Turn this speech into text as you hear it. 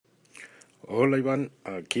Hola Iván,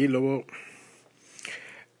 aquí Lobo.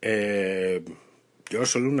 Eh, yo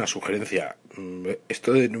solo una sugerencia.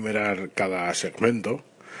 Esto de enumerar cada segmento,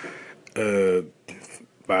 eh,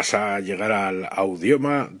 vas a llegar al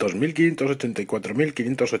audioma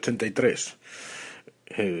 2584.583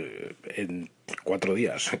 en 4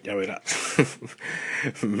 días, ya verás.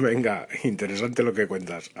 Venga, interesante lo que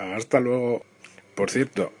cuentas. Hasta luego. Por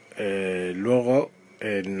cierto, luego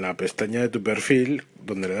en la pestaña de tu perfil,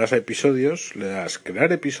 donde le das a episodios, le das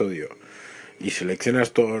crear episodio y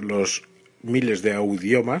seleccionas todos los miles de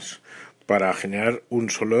audiomas para generar un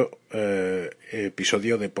solo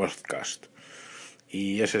episodio de podcast.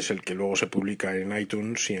 Y ese es el que luego se publica en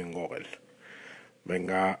iTunes y en Google.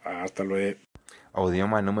 Venga, hasta luego.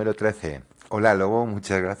 Audioma número 13. Hola Lobo,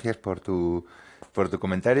 muchas gracias por tu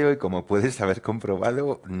comentario y como puedes haber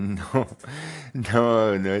comprobado, no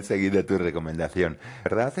he seguido tu recomendación. La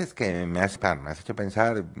verdad es que me has hecho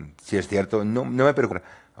pensar, si es cierto, no me preocupa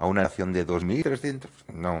a una nación de 2.300,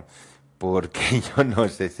 no, porque yo no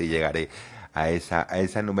sé si llegaré a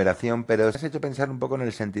esa numeración, pero me has hecho pensar un poco en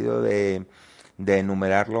el sentido de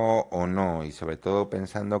enumerarlo o no, y sobre todo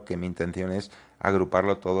pensando que mi intención es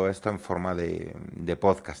agruparlo todo esto en forma de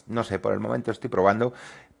podcast. No sé, por el momento estoy probando,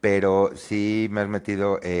 pero sí me has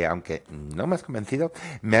metido, aunque no me has convencido,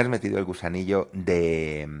 me has metido el gusanillo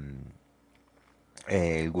de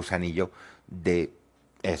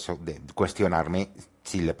eso, de cuestionarme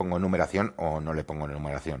si le pongo numeración o no le pongo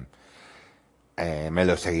numeración. Me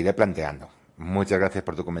lo seguiré planteando. Muchas gracias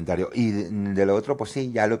por tu comentario. Y de lo otro, pues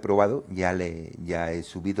sí, ya lo he probado, ya he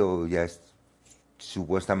subido,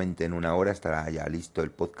 supuestamente en una hora estará ya listo el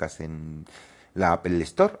podcast en la Apple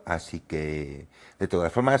Store, así que de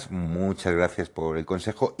todas formas, muchas gracias por el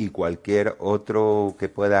consejo y cualquier otro que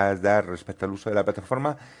puedas dar respecto al uso de la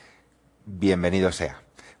plataforma, bienvenido sea.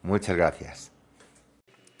 Muchas gracias.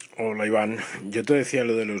 Hola Iván, yo te decía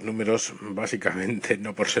lo de los números básicamente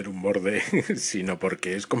no por ser un borde, sino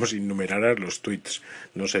porque es como si numeraras los tweets.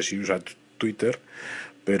 No sé si usas Twitter,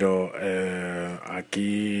 pero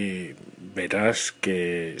aquí verás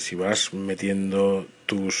que si vas metiendo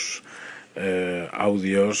tus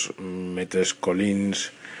audios, metes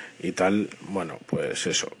Collins y tal, bueno, pues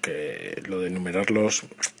eso, que lo de numerarlos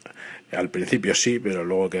al principio sí, pero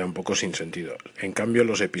luego queda un poco sin sentido. En cambio,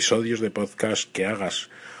 los episodios de podcast que hagas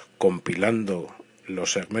compilando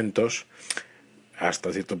los segmentos,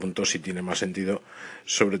 hasta cierto punto sí tiene más sentido,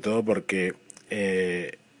 sobre todo porque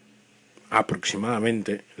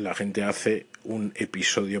aproximadamente la gente hace un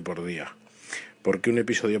episodio por día. ¿Por qué un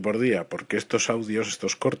episodio por día? Porque estos audios,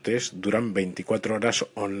 estos cortes, duran 24 horas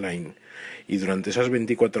online. Y durante esas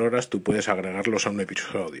 24 horas tú puedes agregarlos a un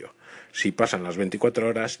episodio. Si pasan las 24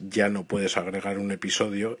 horas ya no puedes agregar un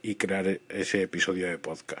episodio y crear ese episodio de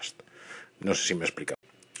podcast. No sé si me he explicado.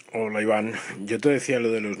 Hola Iván, yo te decía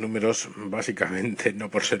lo de los números básicamente no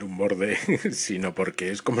por ser un borde, sino porque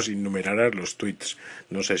es como si numeraras los tweets.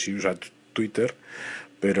 No sé si usas Twitter,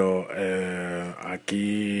 pero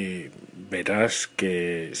aquí verás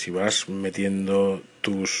que si vas metiendo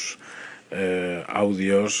tus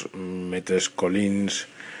audios, metes Collins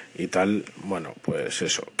y tal, bueno, pues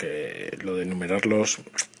eso, que lo de numerarlos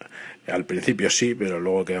al principio sí, pero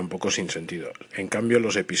luego queda un poco sin sentido. En cambio,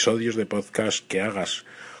 los episodios de podcast que hagas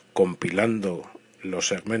compilando los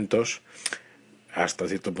segmentos, hasta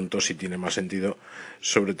cierto punto sí tiene más sentido,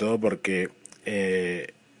 sobre todo porque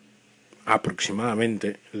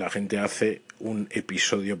aproximadamente la gente hace un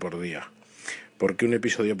episodio por día. ¿Por qué un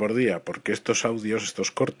episodio por día? Porque estos audios,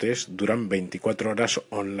 estos cortes, duran 24 horas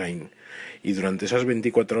online. Y durante esas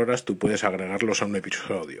 24 horas tú puedes agregarlos a un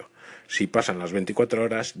episodio. Si pasan las 24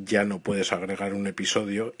 horas ya no puedes agregar un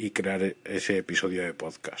episodio y crear ese episodio de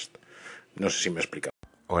podcast. No sé si me he explicado.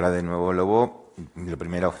 Hola de nuevo, Lobo. Lo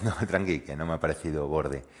primero, no, tranqui, que no me ha parecido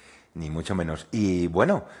borde, ni mucho menos. Y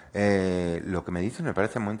bueno, lo que me dices me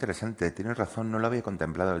parece muy interesante. Tienes razón, no lo había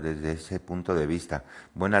contemplado desde ese punto de vista.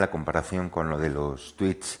 Buena la comparación con lo de los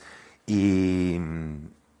tweets. Y,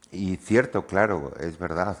 y cierto, claro, es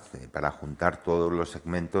verdad, para juntar todos los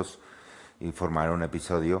segmentos y formar un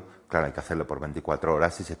episodio, claro, hay que hacerlo por 24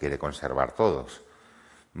 horas si se quiere conservar todos.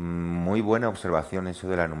 Muy buena observación eso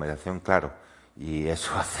de la numeración, claro. Y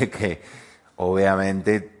eso hace que,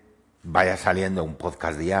 obviamente, vaya saliendo un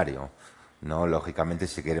podcast diario. No, lógicamente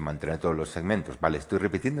se quiere mantener todos los segmentos. Vale, estoy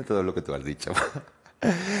repitiendo todo lo que tú has dicho.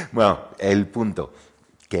 Bueno, el punto.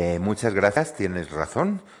 Que muchas gracias, tienes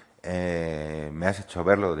razón. Me has hecho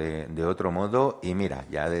verlo de otro modo. Y mira,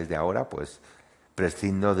 ya desde ahora, pues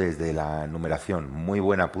prescindo desde la numeración. Muy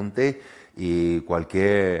buen apunte. Y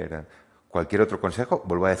cualquier otro consejo,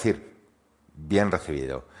 vuelvo a decir, bien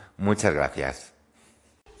recibido. Muchas gracias.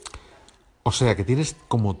 O sea que tienes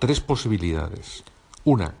como tres posibilidades.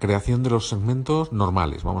 Una, creación de los segmentos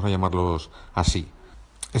normales, vamos a llamarlos así.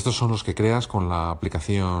 Estos son los que creas con la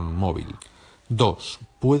aplicación móvil. Dos,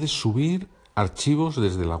 puedes subir archivos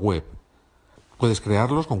desde la web. Puedes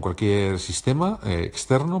crearlos con cualquier sistema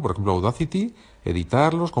externo, por ejemplo Audacity,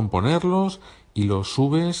 editarlos, componerlos y los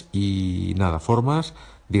subes y nada, formas,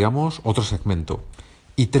 digamos, otro segmento.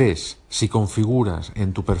 Y tres, si configuras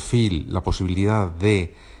en tu perfil la posibilidad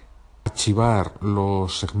de archivar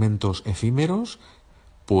los segmentos efímeros,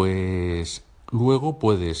 pues luego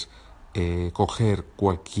puedes coger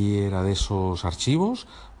cualquiera de esos archivos,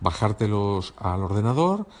 bajártelos al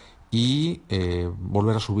ordenador y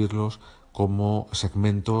volver a subirlos como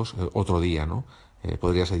segmentos otro día, ¿no?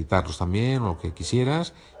 Podrías editarlos también o lo que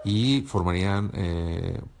quisieras y formarían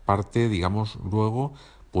parte, digamos, luego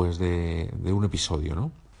pues de un episodio,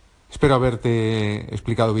 ¿no? Espero haberte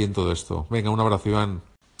explicado bien todo esto. Venga, un abrazo, Iván.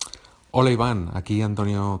 Hola Iván, aquí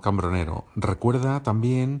Antonio Cambronero. Recuerda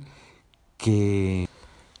también que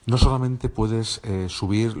no solamente puedes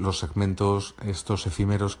subir los segmentos estos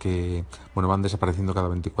efímeros que bueno van desapareciendo cada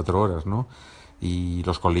 24 horas, ¿no? Y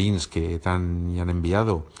los callins que te han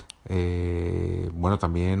enviado. Bueno,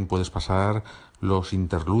 también puedes pasar los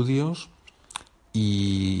interludios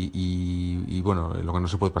y, bueno, lo que no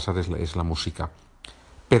se puede pasar es la música.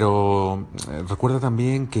 Pero recuerda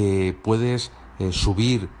también que puedes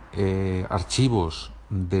subir archivos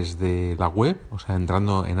desde la web, o sea,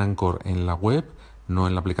 entrando en Anchor en la web, no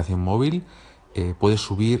en la aplicación móvil. Puedes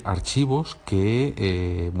subir archivos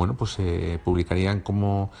que, bueno, pues se publicarían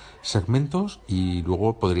como segmentos y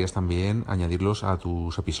luego podrías también añadirlos a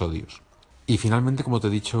tus episodios. Y finalmente, como te he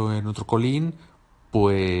dicho en otro colín,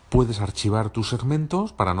 pues puedes archivar tus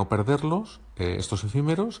segmentos para no perderlos, estos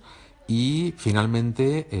efímeros, y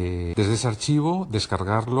finalmente desde ese archivo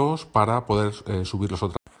descargarlos para poder subirlos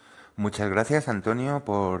otra. Muchas gracias, Antonio,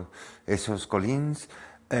 por esos colins.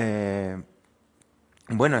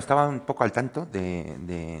 Bueno, estaba un poco al tanto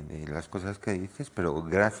de las cosas que dices, pero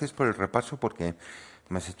gracias por el repaso porque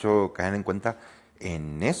me has hecho caer en cuenta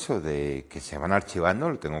en eso de que se van archivando.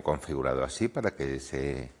 Lo tengo configurado así para que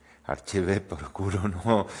se archive. Procuro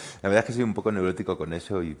no. La verdad es que soy un poco neurótico con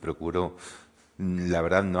eso y procuro, la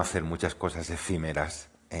verdad, no hacer muchas cosas efímeras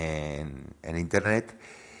en Internet.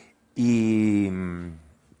 Y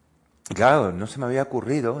claro, no se me había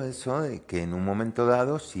ocurrido eso de que en un momento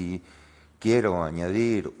dado, si quiero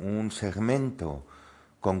añadir un segmento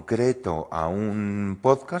concreto a un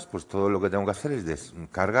podcast, pues todo lo que tengo que hacer es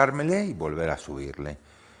descargármele y volver a subirle.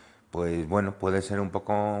 Pues bueno, puede ser un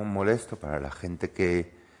poco molesto para la gente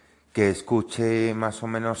que escuche más o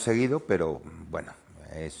menos seguido, pero bueno,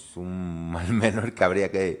 es un mal menor que habría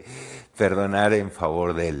que perdonar en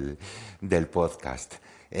favor del podcast.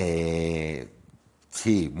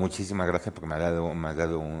 Sí, muchísimas gracias porque me has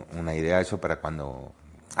dado una idea eso para cuando,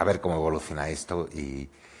 a ver cómo evoluciona esto y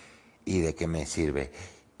de qué me sirve.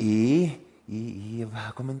 Y va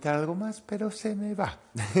a comentar algo más, pero se me va.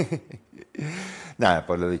 Nada,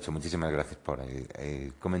 pues lo dicho, muchísimas gracias por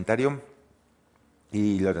el comentario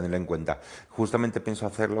y lo tendré en cuenta. Justamente pienso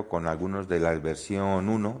hacerlo con algunos de la versión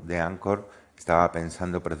 1 de Anchor. Estaba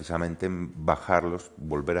pensando precisamente en bajarlos,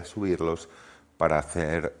 volver a subirlos para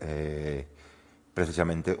hacer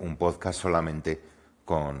precisamente un podcast solamente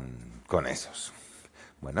con esos.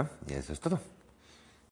 Bueno, y eso es todo.